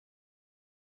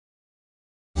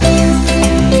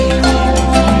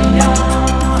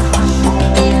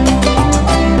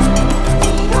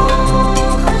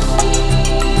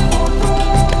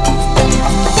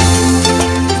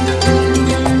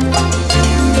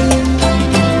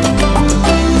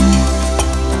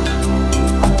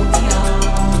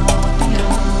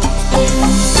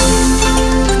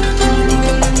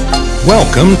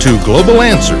Welcome to Global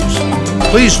Answers.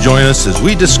 Please join us as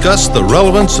we discuss the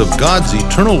relevance of God's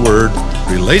eternal Word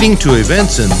relating to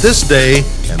events in this day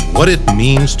and what it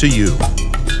means to you.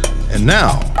 And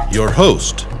now, your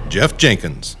host, Jeff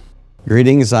Jenkins.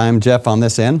 Greetings, I'm Jeff on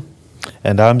this end.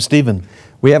 And I'm Stephen.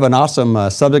 We have an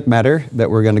awesome subject matter that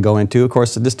we're going to go into. Of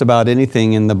course, just about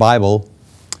anything in the Bible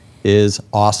is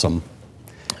awesome.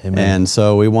 Amen. And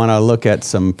so we want to look at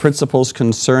some principles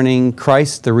concerning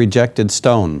Christ the rejected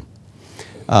stone.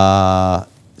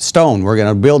 Stone, we're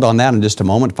going to build on that in just a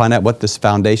moment, find out what this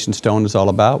foundation stone is all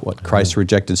about, what Christ's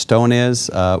rejected stone is,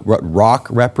 what rock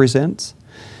represents.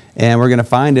 And we're going to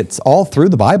find it's all through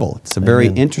the Bible. It's a very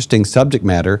interesting subject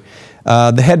matter.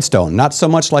 The headstone, not so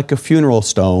much like a funeral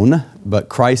stone, but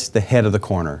Christ, the head of the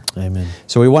corner. Amen.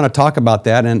 So we want to talk about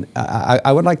that. And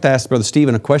I would like to ask Brother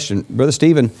Stephen a question. Brother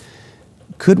Stephen,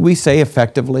 could we say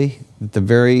effectively that the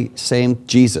very same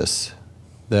Jesus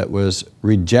that was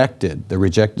rejected, the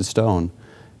rejected stone,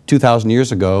 2,000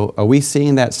 years ago, are we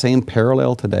seeing that same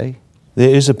parallel today?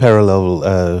 There is a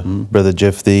parallel, Brother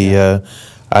Jeff. The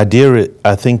idea,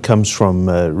 I think, comes from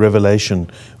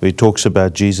Revelation, where it talks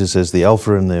about Jesus as the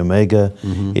Alpha and the Omega.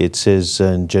 It says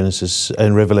in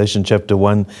Revelation chapter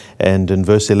 1 and in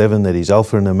verse 11 that He's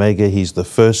Alpha and Omega, He's the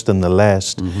first and the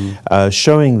last,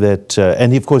 showing that,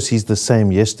 and of course He's the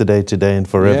same yesterday, today, and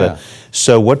forever. Yeah.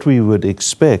 So what we would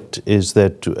expect is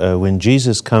that when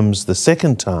Jesus comes the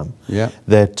second time,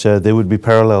 that there would be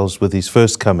parallels with His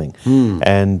first coming.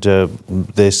 And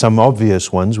there's some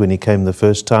obvious ones. When He came the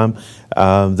first time,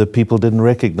 the people didn't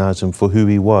recognize Him for who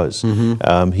He was.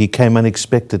 He came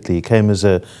unexpectedly. He came as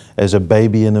a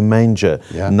baby in a manger,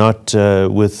 not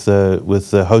with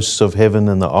the hosts of heaven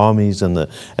and the armies and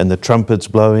the trumpets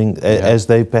blowing, as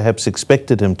they perhaps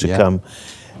expected Him to come.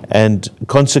 And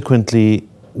consequently,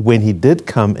 when He did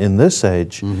come in this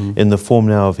age, in the form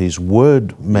now of His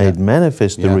Word made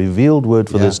manifest, the revealed Word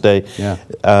for this day,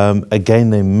 again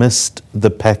they missed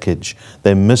the package.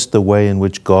 They missed the way in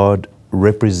which God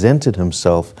represented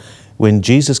Himself. When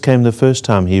Jesus came the first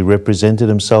time, He represented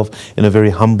Himself in a very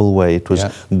humble way. It was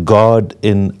God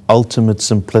in ultimate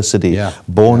simplicity,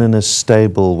 born in a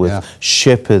stable with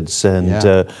shepherds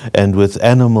and with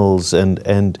animals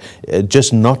and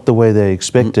just not the way they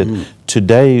expected.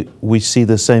 Today we see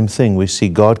the same thing. We see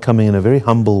God coming in a very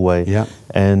humble way.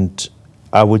 And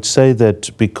I would say that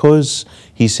because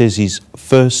He says He's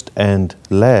first and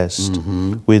last,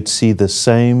 we'd see the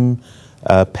same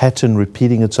pattern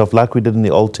repeating itself like we did in the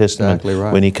Old Testament. Exactly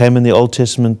right. When He came in the Old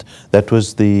Testament, that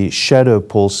was the shadow,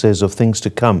 Paul says, of things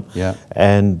to come.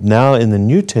 And now in the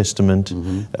New Testament,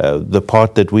 the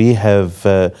part that we have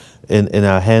in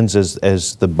our hands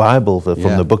as the Bible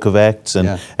from the book of Acts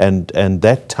and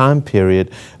that time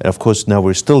period, and of course now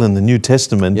we're still in the New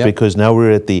Testament because now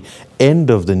we're at the end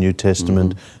of the New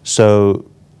Testament. So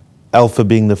Alpha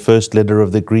being the first letter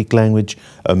of the Greek language,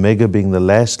 Omega being the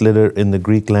last letter in the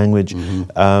Greek language.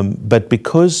 But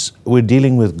because we're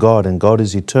dealing with God and God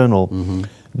is eternal,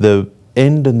 the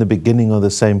end and the beginning are the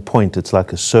same point. It's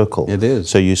like a circle. It is.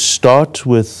 So you start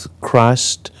with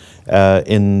Christ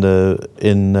in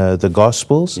the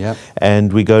Gospels,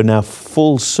 and we go now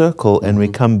full circle and we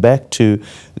come back to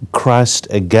Christ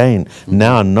again.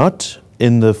 Now not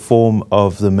in the form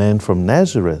of the man from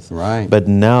Nazareth, but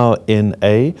now in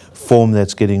a form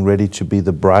that's getting ready to be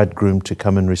the bridegroom to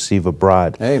come and receive a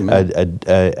bride. Amen.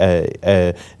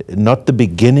 Not the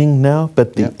beginning now,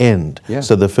 but the end.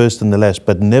 So the first and the last,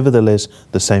 but nevertheless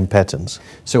the same patterns.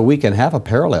 So we can have a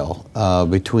parallel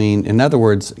between, in other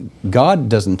words, God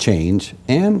doesn't change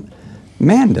and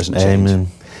man doesn't change. Amen.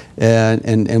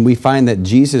 And we find that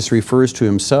Jesus refers to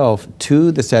Himself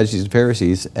to the Sadducees and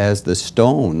Pharisees as the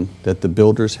stone that the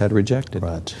builders had rejected.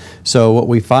 So what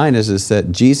we find is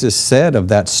that Jesus said of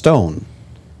that stone,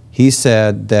 He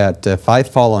said that if I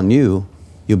fall on you,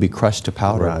 you'll be crushed to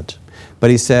powder. But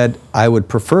He said, I would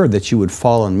prefer that you would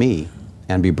fall on me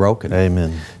and be broken.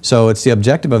 Amen. So it's the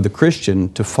objective of the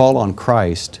Christian to fall on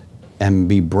Christ and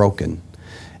be broken.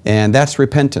 And that's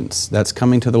repentance. That's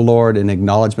coming to the Lord in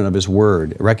acknowledgement of His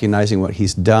Word, recognizing what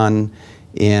He's done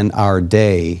in our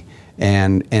day,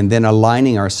 and then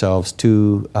aligning ourselves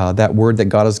to that Word that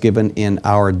God has given in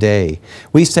our day.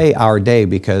 We say our day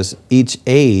because each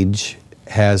age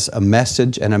has a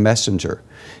message and a messenger.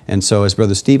 And so as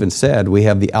Brother Stephen said, we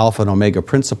have the Alpha and Omega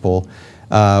principle.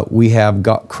 We have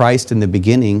got Christ in the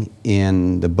beginning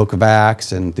in the book of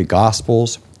Acts and the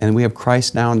Gospels, and we have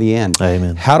Christ now in the end.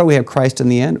 Amen. How do we have Christ in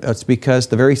the end? It's because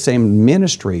the very same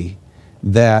ministry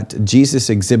that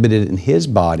Jesus exhibited in His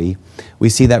body, we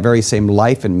see that very same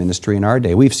life and ministry in our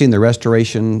day. We've seen the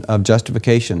restoration of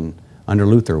justification under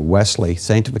Luther, Wesley,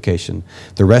 sanctification,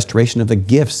 the restoration of the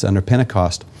gifts under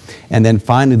Pentecost, and then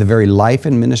finally the very life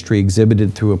and ministry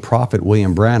exhibited through a prophet,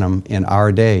 William Branham, in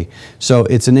our day. So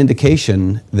it's an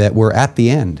indication that we're at the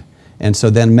end. And so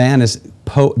then man is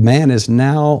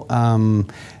now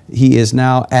he is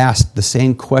now asked the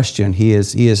same question. He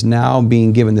is now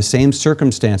being given the same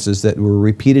circumstances that were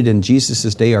repeated in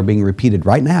Jesus' day are being repeated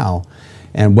right now.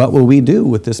 And what will we do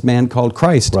with this man called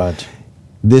Christ? Right.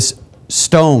 This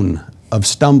stone of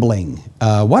stumbling.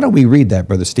 Why don't we read that,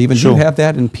 Brother Stephen? Sure. Do you have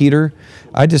that in Peter?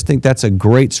 I just think that's a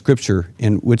great scripture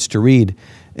in which to read.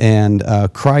 And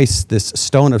Christ, this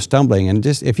stone of stumbling. And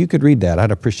just if you could read that,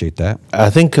 I'd appreciate that. I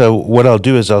think what I'll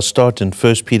do is I'll start in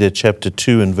 1 Peter chapter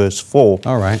 2 and verse 4.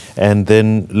 All right. And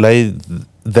then lay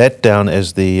that down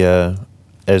as the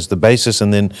basis,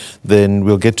 and then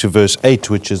we'll get to verse 8,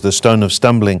 which is the stone of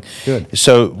stumbling. Good.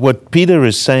 So what Peter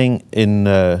is saying in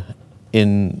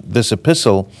this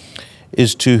epistle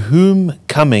is, to whom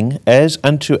coming as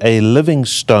unto a living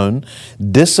stone,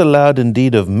 disallowed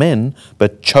indeed of men,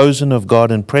 but chosen of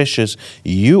God and precious,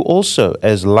 you also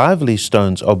as lively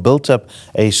stones are built up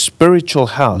a spiritual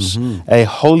house, a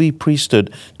holy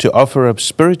priesthood, to offer up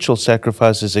spiritual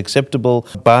sacrifices acceptable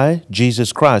by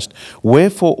Jesus Christ.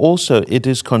 Wherefore also it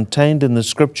is contained in the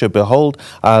scripture, behold,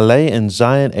 I lay in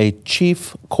Zion a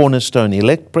chief cornerstone,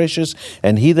 elect, precious,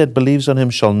 and he that believes on him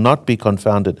shall not be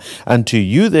confounded. Unto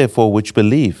you therefore which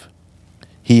believe,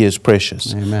 he is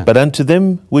precious. Amen. But unto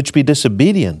them which be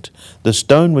disobedient, the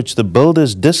stone which the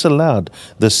builders disallowed,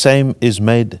 the same is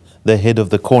made the head of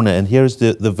the corner. And here is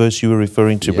the verse you were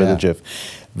referring to, Brother Jeff.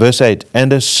 Verse 8,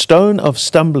 and a stone of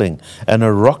stumbling and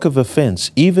a rock of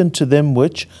offense, even to them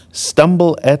which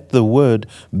stumble at the word,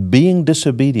 being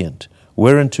disobedient,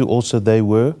 whereunto also they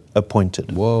were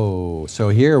appointed. Whoa. So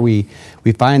here we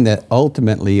find that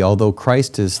ultimately, although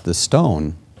Christ is the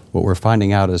stone, what we're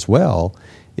finding out as well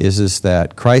is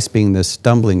that Christ being the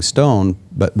stumbling stone,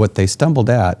 but what they stumbled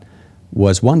at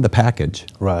was, one, the package.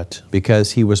 Right.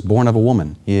 Because he was born of a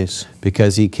woman. Yes.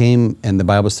 Because he came, and the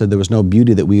Bible said there was no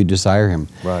beauty that we would desire him.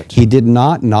 Right. He did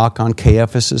not knock on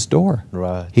Caiaphas' door.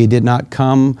 Right. He did not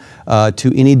come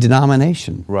to any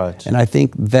denomination. Right. And I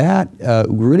think that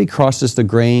really crosses the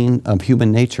grain of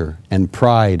human nature and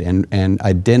pride and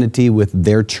identity with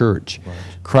their church. Right.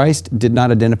 Christ did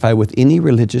not identify with any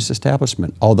religious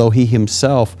establishment, although he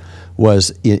himself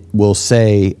was, we'll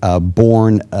say,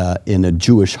 born in a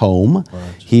Jewish home.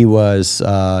 Right. He was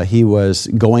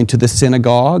going to the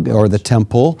synagogue or the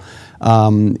temple.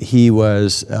 He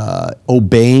was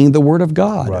obeying the Word of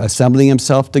God, right, assembling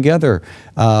himself together.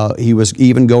 He was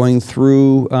even going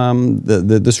through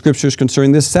the Scriptures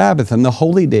concerning the Sabbath and the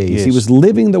holy days. Yes. He was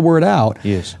living the Word out,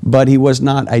 yes, but he was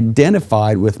not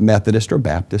identified with Methodist or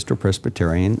Baptist or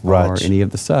Presbyterian, right, or any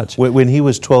of the such. When he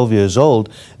was 12 years old,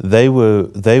 they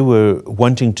were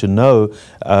wanting to know,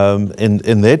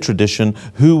 in their tradition,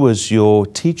 who was your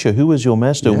teacher, who was your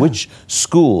master, yeah, which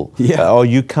school are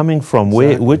you coming from,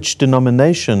 exactly, which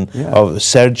denomination, of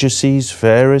Sadducees,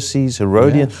 Pharisees,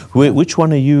 Herodians, which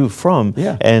one are you from?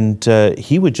 Yeah. And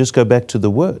he would just go back to the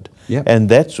Word. Yep. And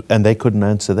they couldn't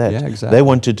answer that. Yeah, exactly. They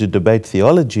wanted to debate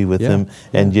theology with him,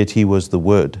 and yet he was the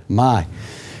Word.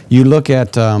 You look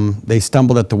at, they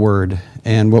stumbled at the Word,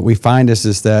 and what we find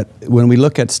is that when we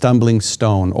look at stumbling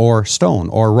stone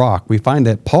or rock, we find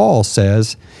that Paul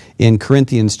says in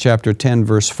Corinthians chapter 10,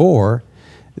 verse 4,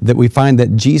 that we find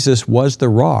that Jesus was the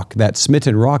rock, that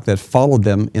smitten rock that followed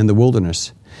them in the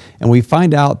wilderness. And we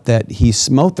find out that he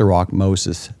smote the rock,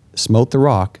 Moses smote the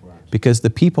rock, because the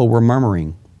people were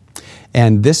murmuring.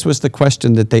 And this was the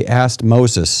question that they asked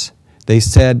Moses. They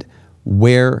said,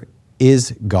 where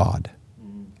is God?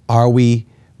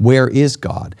 Where is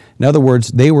God? In other words,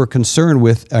 they were concerned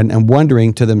with and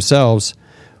wondering to themselves,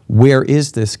 where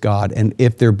is this God? And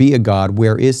if there be a God,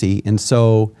 where is he? And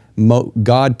so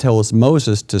God tells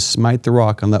Moses to smite the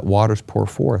rock and let waters pour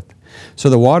forth. So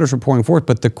the waters were pouring forth,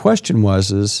 but the question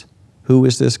was, who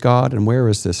is this God and where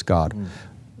is this God?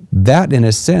 That, in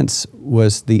a sense,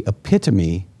 was the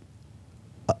epitome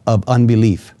of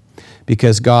unbelief,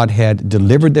 because God had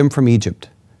delivered them from Egypt.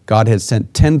 God had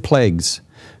sent 10 plagues.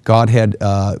 God had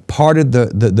parted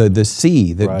the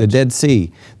sea, the Dead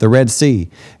Sea, the Red Sea.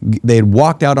 They had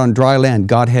walked out on dry land.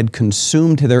 God had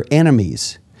consumed their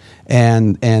enemies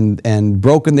and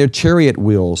broken their chariot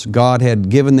wheels. God had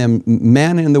given them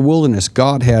manna in the wilderness.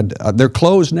 God had, their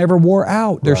clothes never wore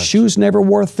out. Their shoes never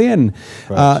wore thin.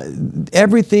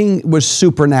 Everything was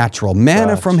supernatural.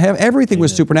 Manna from heaven, everything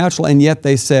was supernatural, and yet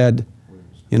they said,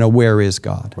 where is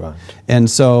God? Right. And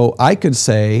so I could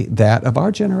say that of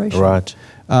our generation. Right.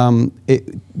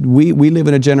 We live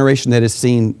in a generation that has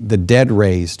seen the dead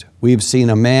raised. We've seen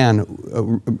a man,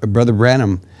 Brother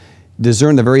Branham,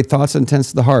 discern the very thoughts and intents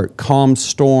of the heart, calm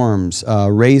storms,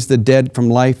 raise the dead from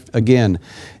life again.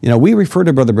 We refer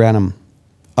to Brother Branham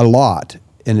a lot,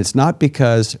 and it's not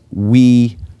because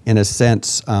we, in a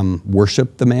sense,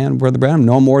 worship the man, Brother Branham,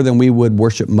 no more than we would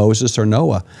worship Moses or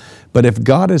Noah. But if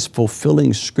God is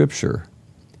fulfilling Scripture,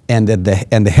 and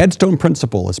the headstone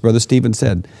principle, as Brother Stephen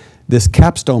said, this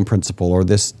capstone principle, or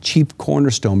this chief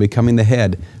cornerstone becoming the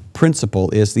head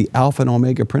principle, is the Alpha and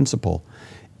Omega principle,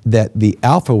 that the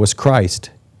Alpha was Christ.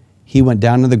 He went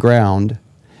down to the ground,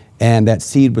 and that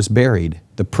seed was buried.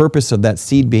 The purpose of that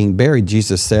seed being buried,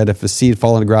 Jesus said, if a seed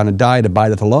fall on the ground and die, it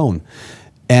abideth alone.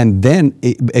 And then,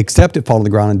 except it fall on the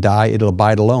ground and die, it'll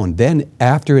abide alone. Then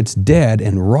after it's dead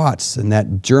and rots and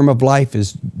that germ of life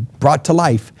is brought to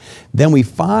life, then we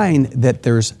find that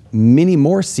there's many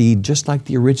more seed, just like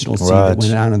the original seed that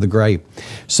went down in the grave.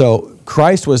 So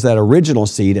Christ was that original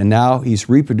seed, and now He's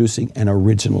reproducing an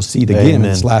original seed again in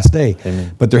this last day.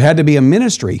 Amen. But there had to be a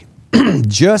ministry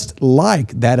just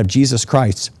like that of Jesus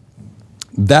Christ.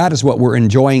 That is what we're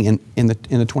enjoying in the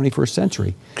 21st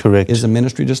century. Correct. Is a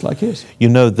ministry just like His.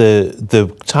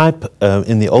 The type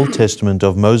in the Old Testament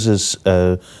of Moses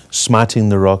smiting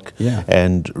the rock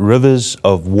and rivers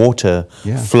of water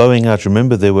flowing out.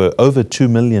 Remember, there were over 2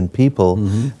 million people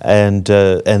and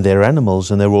their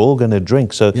animals, and they were all going to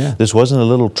drink. So this wasn't a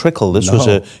little trickle. This was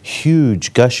a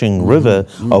huge gushing river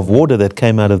of water that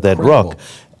came out of that rock.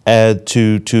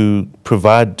 To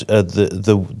provide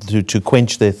to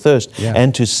quench their thirst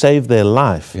and to save their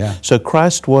life. So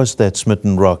Christ was that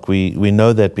smitten rock. We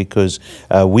know that because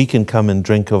we can come and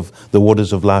drink of the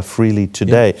waters of life freely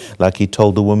today, like He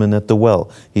told the woman at the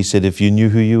well. He said, if you knew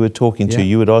who you were talking to,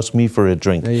 you would ask me for a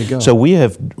drink. There you go. So we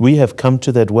have come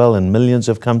to that well, and millions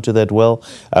have come to that well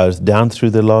down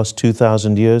through the last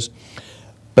 2,000 years.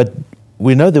 But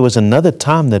we know there was another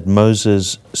time that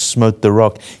Moses smote the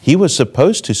rock. He was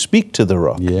supposed to speak to the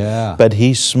rock, but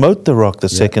he smote the rock the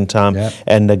second time.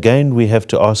 And again, we have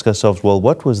to ask ourselves, well,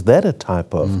 what was that a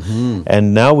type of?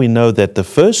 And now we know that the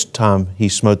first time he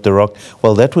smote the rock,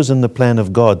 well, that was in the plan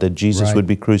of God, that Jesus would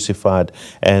be crucified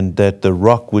and that the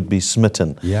rock would be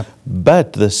smitten.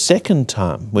 But the second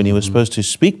time, when he was supposed to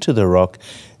speak to the rock,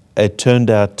 it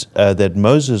turned out that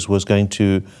Moses was going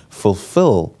to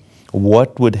fulfill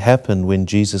what would happen when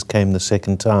Jesus came the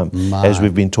second time, as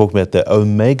we've been talking about, the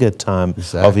Omega time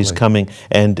of His coming.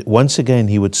 And once again,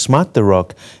 He would smite the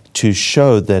rock to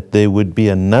show that there would be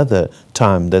another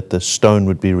time that the stone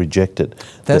would be rejected.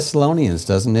 Thessalonians,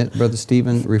 doesn't it, Brother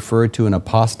Stephen, refer to an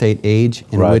apostate age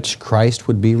in which Christ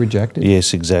would be rejected?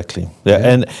 Yes, exactly.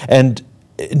 And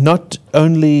not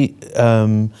only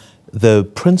the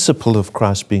principle of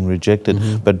Christ being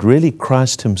rejected, but really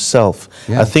Christ Himself.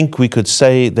 I think we could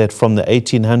say that from the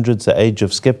 1800s, the age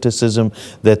of skepticism,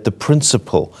 that the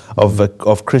principle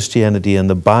of Christianity and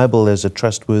the Bible as a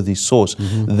trustworthy source,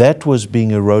 that was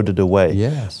being eroded away.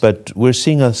 But we're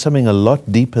seeing something a lot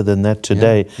deeper than that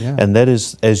today, and that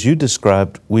is, as you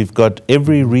described, we've got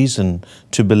every reason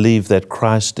to believe that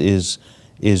Christ is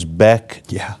back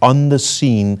on the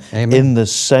scene in the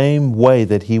same way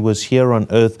that He was here on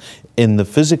earth in the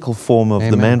physical form of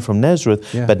the man from Nazareth,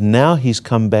 but now He's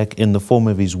come back in the form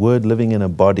of His Word living in a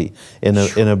body, in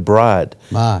a bride.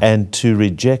 And to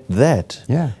reject that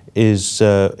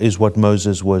is what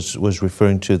Moses was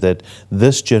referring to, that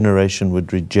this generation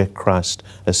would reject Christ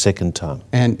a second time.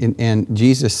 And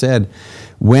Jesus said,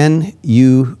 when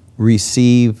you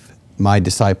receive my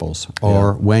disciples,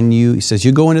 or when He says,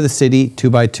 you go into the city 2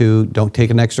 by 2, don't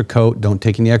take an extra coat, don't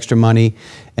take any extra money,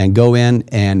 and go in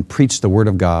and preach the Word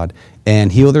of God,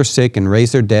 and heal their sick and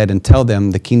raise their dead, and tell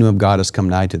them the kingdom of God has come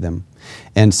nigh to them.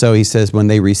 And so He says, when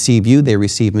they receive you, they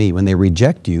receive me. When they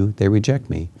reject you, they reject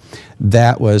me.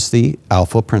 That was the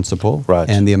Alpha principle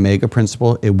and the Omega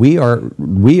principle. We are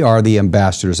the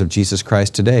ambassadors of Jesus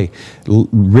Christ today.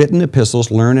 Written epistles,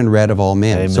 learned and read of all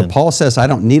men. Amen. So Paul says, I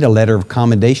don't need a letter of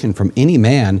commendation from any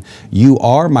man. You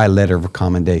are my letter of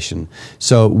commendation.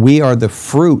 So we are the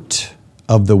fruit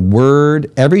of the Word.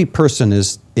 Every person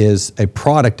is a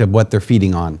product of what they're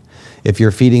feeding on. If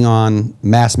you're feeding on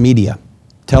mass media,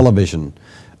 television,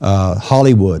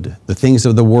 Hollywood, the things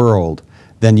of the world,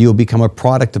 then you'll become a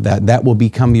product of that. That will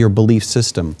become your belief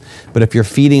system. But if you're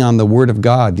feeding on the Word of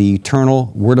God, the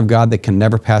eternal Word of God that can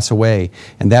never pass away,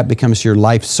 and that becomes your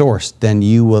life source, then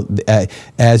you will,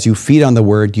 as you feed on the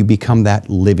Word, you become that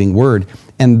living Word.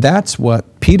 And that's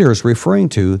what Peter is referring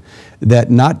to, that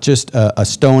not just a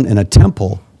stone in a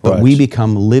temple, but Right. we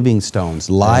become living stones,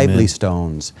 lively Amen.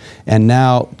 stones. And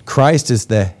now Christ is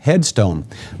the headstone.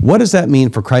 What does that mean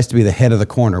for Christ to be the head of the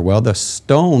corner? Well, the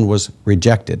stone was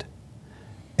rejected.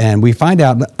 And we find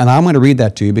out, and I'm going to read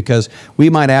that to you because we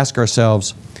might ask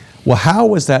ourselves, well, how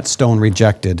was that stone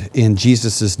rejected in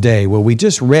Jesus' day? Well, we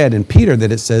just read in Peter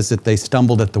that it says that they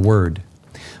stumbled at the word.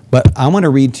 But I want to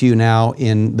read to you now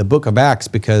in the book of Acts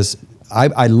because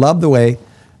I love the way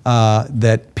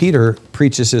that Peter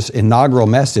preaches this inaugural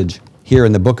message here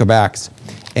in the book of Acts.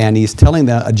 And he's telling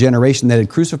a generation that had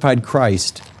crucified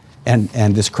Christ and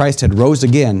this Christ had rose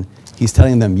again. He's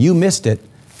telling them, you missed it,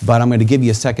 but I'm going to give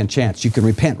you a second chance. You can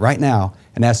repent right now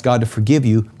and ask God to forgive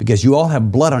you because you all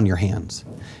have blood on your hands.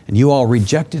 And you all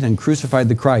rejected and crucified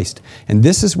the Christ. And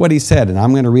this is what he said, and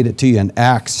I'm going to read it to you in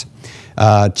Acts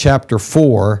chapter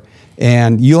 4.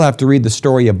 And you'll have to read the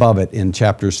story above it in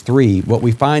chapters 3. What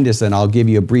we find is, and I'll give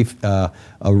you a brief a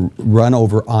run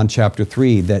over on chapter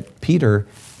 3, that Peter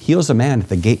heals a man at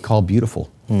the gate called Beautiful.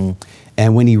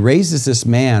 And when he raises this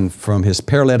man from his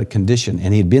paralytic condition,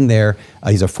 and he'd been there,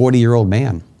 he's a 40-year-old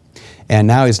man. And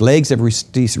now his legs have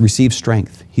received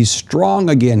strength. He's strong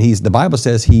again. The Bible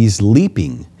says he's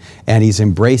leaping, and he's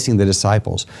embracing the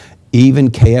disciples. Even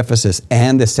Caiaphas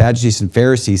and the Sadducees and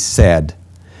Pharisees said,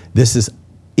 this is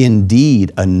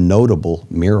indeed a notable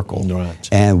miracle. Right.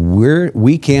 And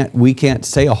we can't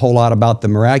say a whole lot about the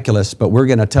miraculous, but we're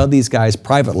going to tell these guys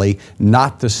privately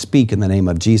not to speak in the name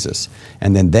of Jesus.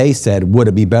 And then they said, would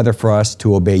it be better for us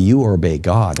to obey you or obey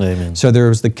God? Amen. So there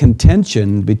was the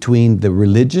contention between the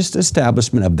religious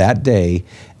establishment of that day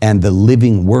and the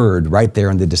living word right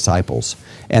there in the disciples.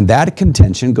 And that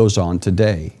contention goes on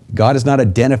today. God is not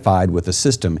identified with a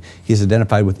system. He's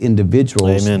identified with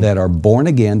individuals Amen. that are born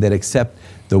again, that accept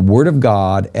the Word of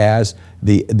God as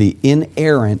the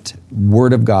inerrant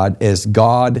Word of God, as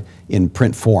God in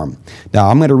print form. Now,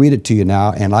 I'm going to read it to you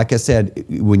now, and like I said,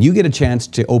 when you get a chance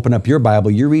to open up your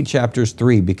Bible, you read chapters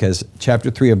 3, because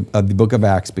chapter 3 of the book of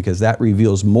Acts, because that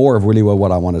reveals more of really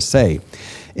what I want to say.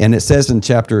 And it says in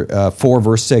chapter 4,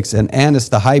 verse 6, and Annas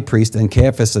the high priest, and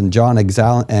Caiaphas, and John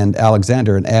and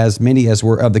Alexander, and as many as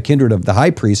were of the kindred of the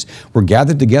high priest, were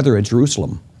gathered together at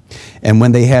Jerusalem. And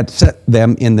when they had set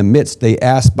them in the midst, they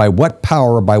asked, by what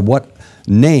power, by what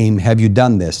name have you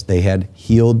done this? They had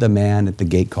healed the man at the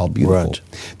gate called Beautiful. Right.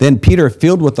 Then Peter,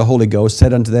 filled with the Holy Ghost,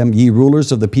 said unto them, ye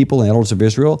rulers of the people and elders of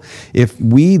Israel, if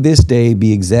we this day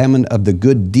be examined of the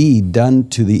good deed done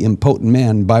to the impotent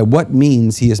man, by what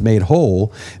means he is made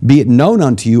whole, be it known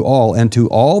unto you all and to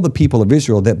all the people of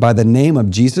Israel, that by the name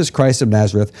of Jesus Christ of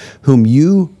Nazareth, whom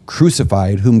you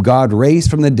crucified, whom God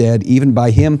raised from the dead, even by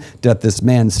him doth this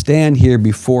man stand here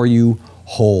before you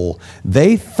whole.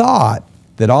 They thought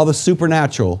that all the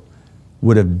supernatural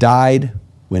would have died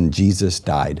when Jesus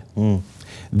died.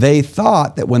 They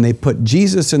thought that when they put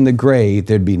Jesus in the grave,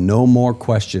 there'd be no more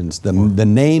questions. The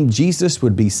name Jesus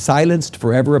would be silenced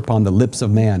forever upon the lips of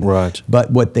man. Right.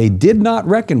 But what they did not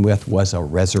reckon with was a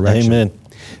resurrection. Amen.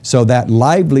 So that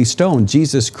lively stone,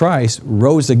 Jesus Christ,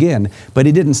 rose again. But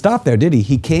he didn't stop there, did he?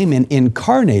 He came and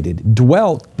incarnated,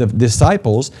 dwelt the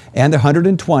disciples and the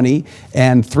 120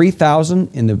 and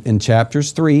 3,000 in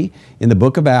chapters 3 in the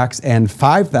book of Acts, and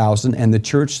 5,000, and the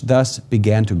church thus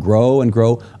began to grow and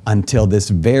grow until this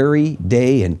very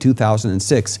day in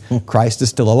 2006. Christ is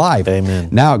still alive. Amen.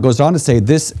 Now it goes on to say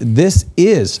this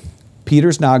is,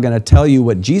 Peter's now going to tell you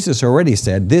what Jesus already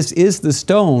said. This is the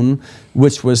stone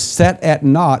which was set at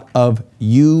naught of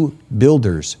you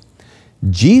builders.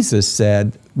 Jesus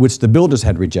said, which the builders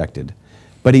had rejected.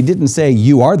 But he didn't say,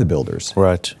 you are the builders.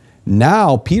 Right.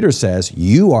 Now Peter says,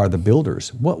 you are the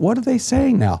builders. What are they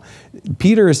saying now?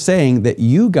 Peter is saying that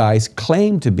you guys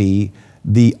claim to be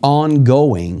the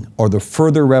ongoing or the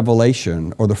further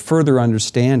revelation or the further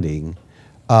understanding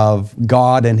of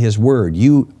God and His Word.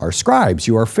 You are scribes,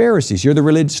 you are Pharisees, you're the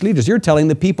religious leaders. You're telling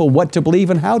the people what to believe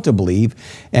and how to believe,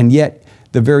 and yet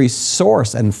the very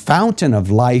source and fountain of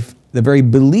life, the very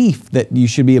belief that you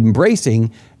should be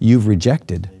embracing, you've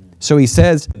rejected. So he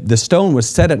says, the stone was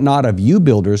set at naught of you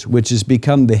builders, which has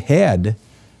become the head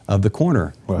of the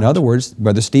corner. Right. In other words,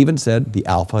 Brother Stephen said, the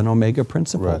Alpha and Omega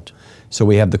principle. Right. So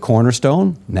we have the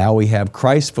cornerstone, now we have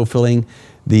Christ fulfilling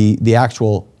the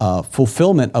actual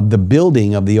fulfillment of the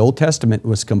building of the Old Testament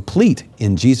was complete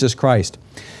in Jesus Christ.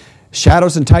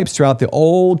 Shadows and types throughout the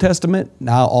Old Testament,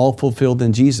 now all fulfilled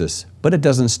in Jesus. But it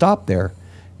doesn't stop there.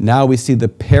 Now we see the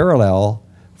parallel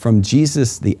from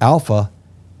Jesus the Alpha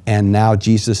and now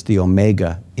Jesus the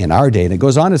Omega in our day. And it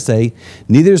goes on to say,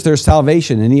 neither is there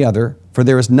salvation in any other, for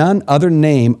there is none other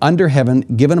name under heaven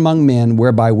given among men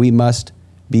whereby we must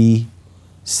be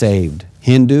saved.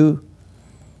 Hindu,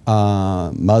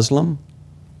 Muslim,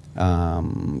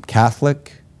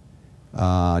 Catholic,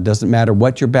 doesn't matter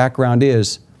what your background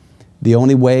is, the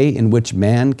only way in which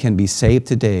man can be saved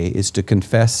today is to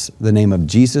confess the name of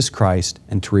Jesus Christ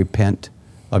and to repent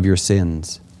of your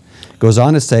sins. Goes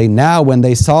on to say, now when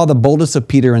they saw the boldness of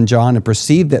Peter and John and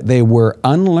perceived that they were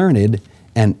unlearned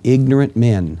and ignorant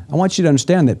men. I want you to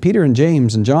understand that Peter and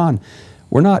James and John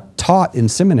were not taught in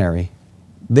seminary.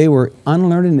 They were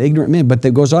unlearned and ignorant men. But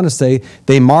it goes on to say,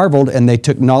 they marveled and they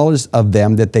took knowledge of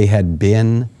them that they had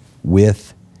been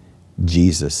with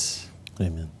Jesus.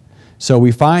 Amen. So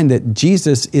we find that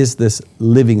Jesus is this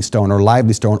living stone or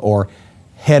lively stone or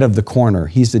head of the corner.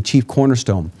 He's the chief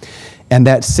cornerstone. And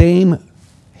that same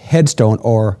headstone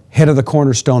or head of the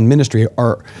cornerstone ministry,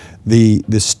 or the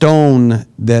stone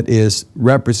that is,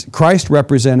 Christ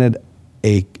represented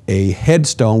a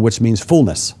headstone, which means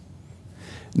fullness.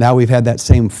 Now we've had that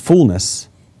same fullness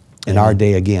in our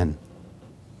day again.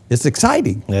 It's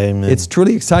exciting. Amen. It's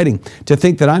truly exciting to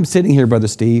think that I'm sitting here, Brother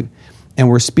Steve, and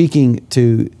we're speaking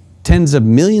to tens of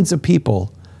millions of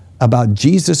people about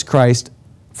Jesus Christ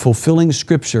fulfilling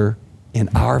Scripture in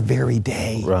our very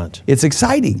day. Right. It's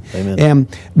exciting. Amen.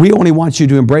 And we only want you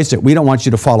to embrace it. We don't want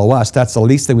you to follow us. That's the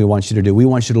least thing we want you to do. We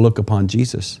want you to look upon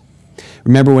Jesus.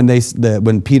 Remember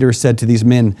when Peter said to these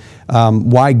men,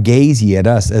 why gaze ye at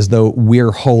us as though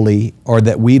we're holy or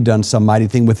that we've done some mighty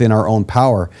thing within our own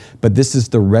power? But this is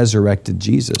the resurrected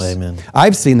Jesus. Amen.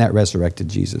 I've seen that resurrected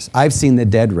Jesus. I've seen the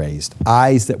dead raised,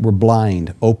 eyes that were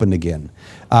blind opened again.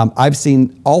 I've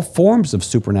seen all forms of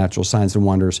supernatural signs and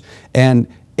wonders. And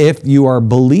if you are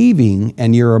believing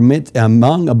and you're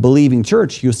among a believing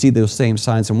church, you'll see those same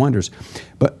signs and wonders.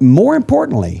 But more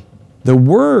importantly, the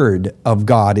Word of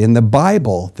God in the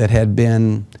Bible that had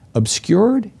been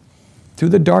obscured through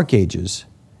the dark ages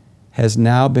has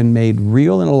now been made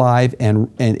real and alive,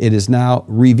 and it is now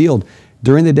revealed.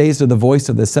 During the days of the voice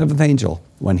of the seventh angel,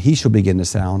 when he shall begin to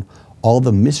sound, all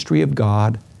the mystery of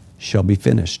God shall be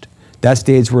finished. That's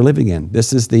the age we're living in.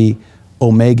 This is the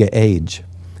Omega age.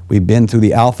 We've been through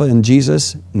the Alpha in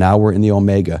Jesus, now we're in the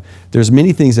Omega. There's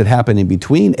many things that happen in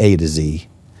between A to Z,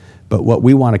 but what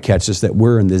we want to catch is that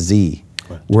we're in the Z.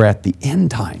 Right. We're at the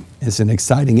end time. It's an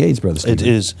exciting age, Brother Stephen. It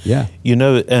is. Yeah. You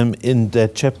know, in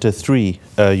that chapter 3,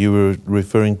 you were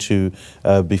referring to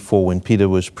before when Peter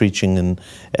was preaching,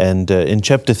 and in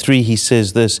chapter 3 he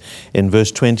says this in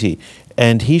verse 20,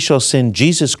 and he shall send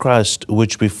Jesus Christ,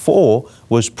 which before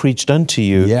was preached unto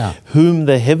you, whom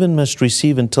the heaven must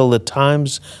receive until the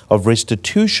times of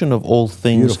restitution of all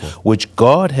things, which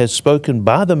God has spoken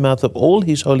by the mouth of all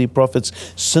his holy prophets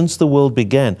since the world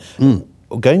began.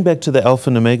 Going back to the Alpha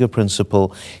and Omega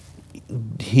principle,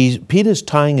 Peter's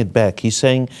tying it back. He's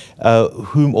saying,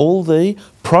 whom all the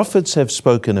prophets have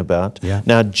spoken about. Yeah.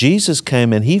 Now, Jesus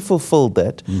came and he fulfilled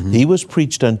that. He was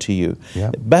preached unto you.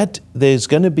 Yeah. But there's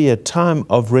going to be a time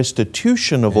of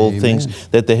restitution of all things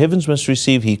that the heavens must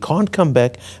receive. He can't come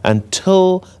back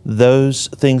until those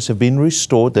things have been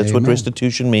restored. That's what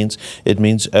restitution means. It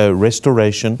means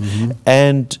restoration.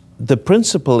 And the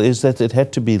principle is that it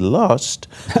had to be lost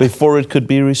before it could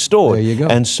be restored. There you go.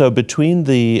 And so between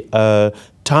the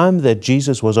time that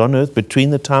Jesus was on earth, between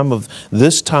the time of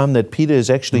this time that Peter is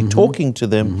actually talking to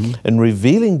them and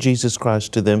revealing Jesus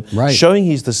Christ to them, showing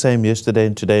he's the same yesterday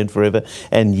and today and forever,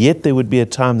 and yet there would be a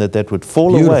time that would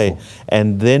fall away,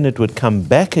 and then it would come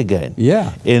back again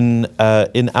in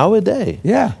our day.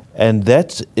 Yeah. And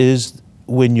that is,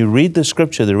 when you read the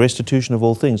Scripture, the restitution of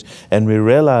all things, and we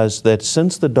realize that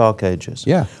since the Dark Ages,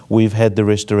 we've had the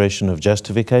restoration of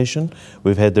justification,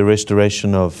 we've had the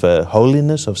restoration of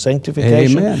holiness, of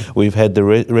sanctification, we've had the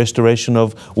restoration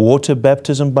of water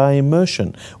baptism by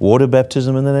immersion, water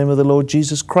baptism in the name of the Lord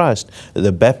Jesus Christ,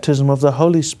 the baptism of the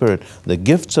Holy Spirit, the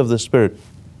gifts of the Spirit.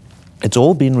 It's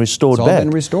all been restored back. It's all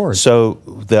been restored. So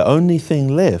the only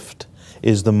thing left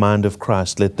is the mind of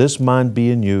Christ. Let this mind be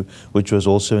in you, which was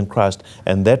also in Christ.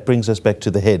 And that brings us back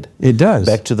to the head. It does.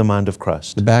 Back to the mind of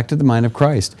Christ. Back to the mind of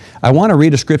Christ. I want to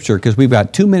read a scripture because we've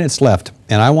got 2 minutes left.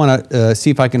 And I want to see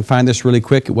if I can find this really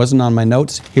quick. It wasn't on my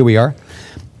notes. Here we are.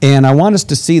 And I want us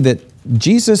to see that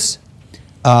Jesus,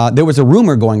 there was a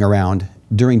rumor going around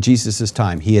during Jesus'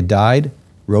 time. He had died,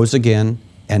 rose again,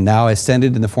 and now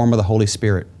ascended in the form of the Holy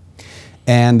Spirit.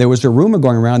 And there was a rumor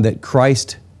going around that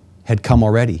Christ had come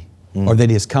already. Or that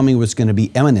his coming was going to be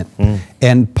imminent.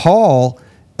 And Paul,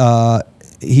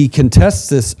 he contests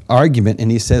this argument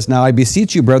and he says, now I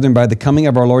beseech you, brethren, by the coming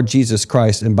of our Lord Jesus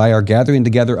Christ and by our gathering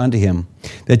together unto him,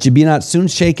 that ye be not soon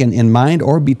shaken in mind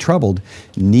or be troubled,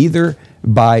 neither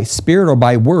by spirit or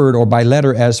by word or by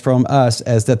letter as from us,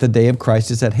 as that the day of Christ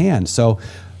is at hand. So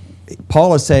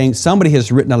Paul is saying somebody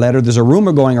has written a letter. There's a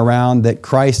rumor going around that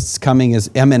Christ's coming is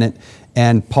imminent,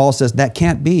 And Paul says that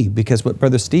can't be, because what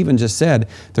Brother Stephen just said,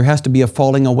 there has to be a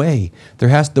falling away.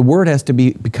 The word has to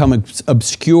become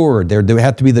obscured. There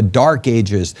have to be the dark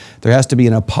ages. There has to be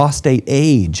an apostate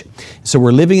age. So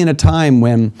we're living in a time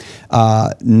when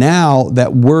now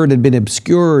that word had been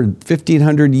obscured,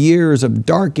 1,500 years of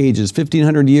dark ages,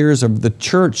 1,500 years of the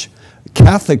church,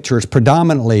 Catholic Church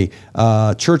predominantly,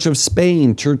 Church of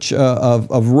Spain, Church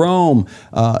of Rome,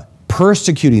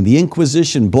 persecuting the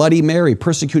Inquisition, Bloody Mary,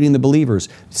 persecuting the believers,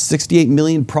 68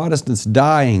 million Protestants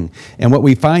dying. And what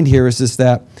we find here is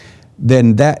that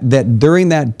during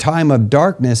that time of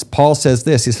darkness, Paul says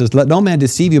this, he says, let no man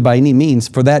deceive you by any means,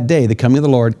 for that day, the coming of the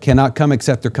Lord, cannot come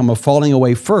except there come a falling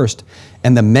away first,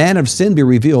 and the man of sin be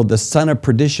revealed, the son of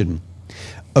perdition,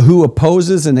 who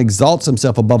opposes and exalts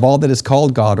himself above all that is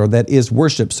called God or that is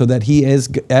worshipped, so that he as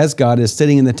God is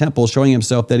sitting in the temple, showing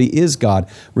himself that he is God,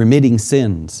 remitting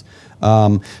sins.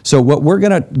 So what we're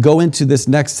going to go into this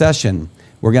next session,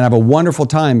 we're going to have a wonderful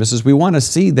time, because we want to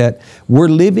see that we're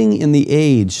living in the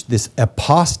age, this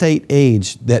apostate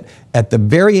age, that at the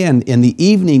very end, in the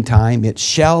evening time, it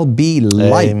shall be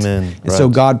light. Amen. And so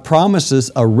God promises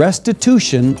a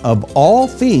restitution of all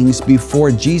things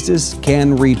before Jesus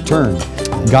can return.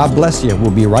 God bless you.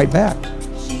 We'll be right back.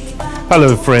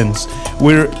 Hello, friends.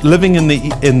 We're living in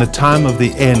the time of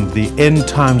the end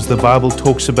times the Bible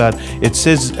talks about. It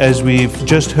says, as we've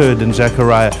just heard in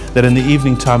Zechariah, that in the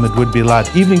evening time it would be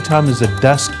light. Evening time is a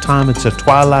dusk time, it's a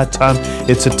twilight time,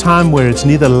 it's a time where it's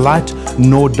neither light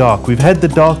nor dark. We've had the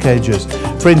dark ages.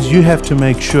 Friends, you have to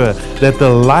make sure that the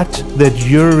light that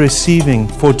you're receiving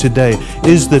for today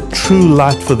is the true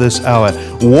light for this hour.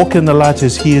 Walk in the light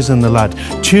as He is in the light.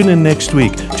 Tune in next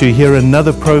week to hear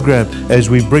another program as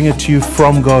we bring it to you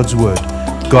from God's Word.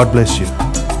 God bless you.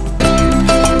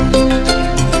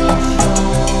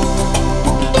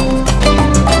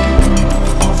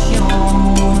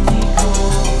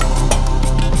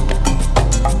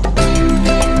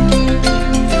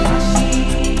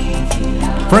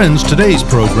 Friends, today's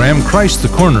program, Christ the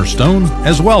Cornerstone,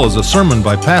 as well as a sermon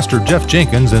by Pastor Jeff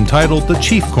Jenkins entitled The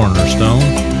Chief Cornerstone,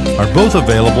 are both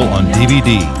available on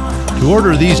DVD. To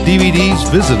order these DVDs,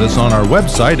 visit us on our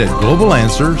website at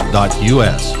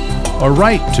globalanswers.us or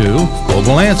write to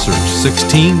Global Answers,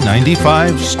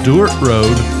 1695 Stewart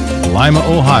Road, Lima,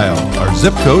 Ohio. Our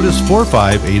zip code is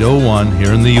 45801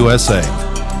 here in the USA.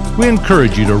 We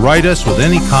encourage you to write us with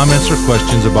any comments or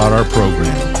questions about our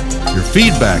program. Your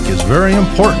feedback is very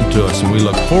important to us, and we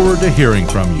look forward to hearing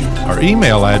from you. Our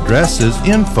email address is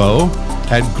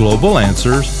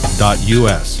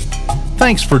info@globalanswers.us.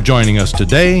 Thanks for joining us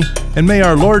today, and may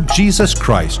our Lord Jesus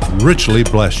Christ richly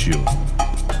bless you.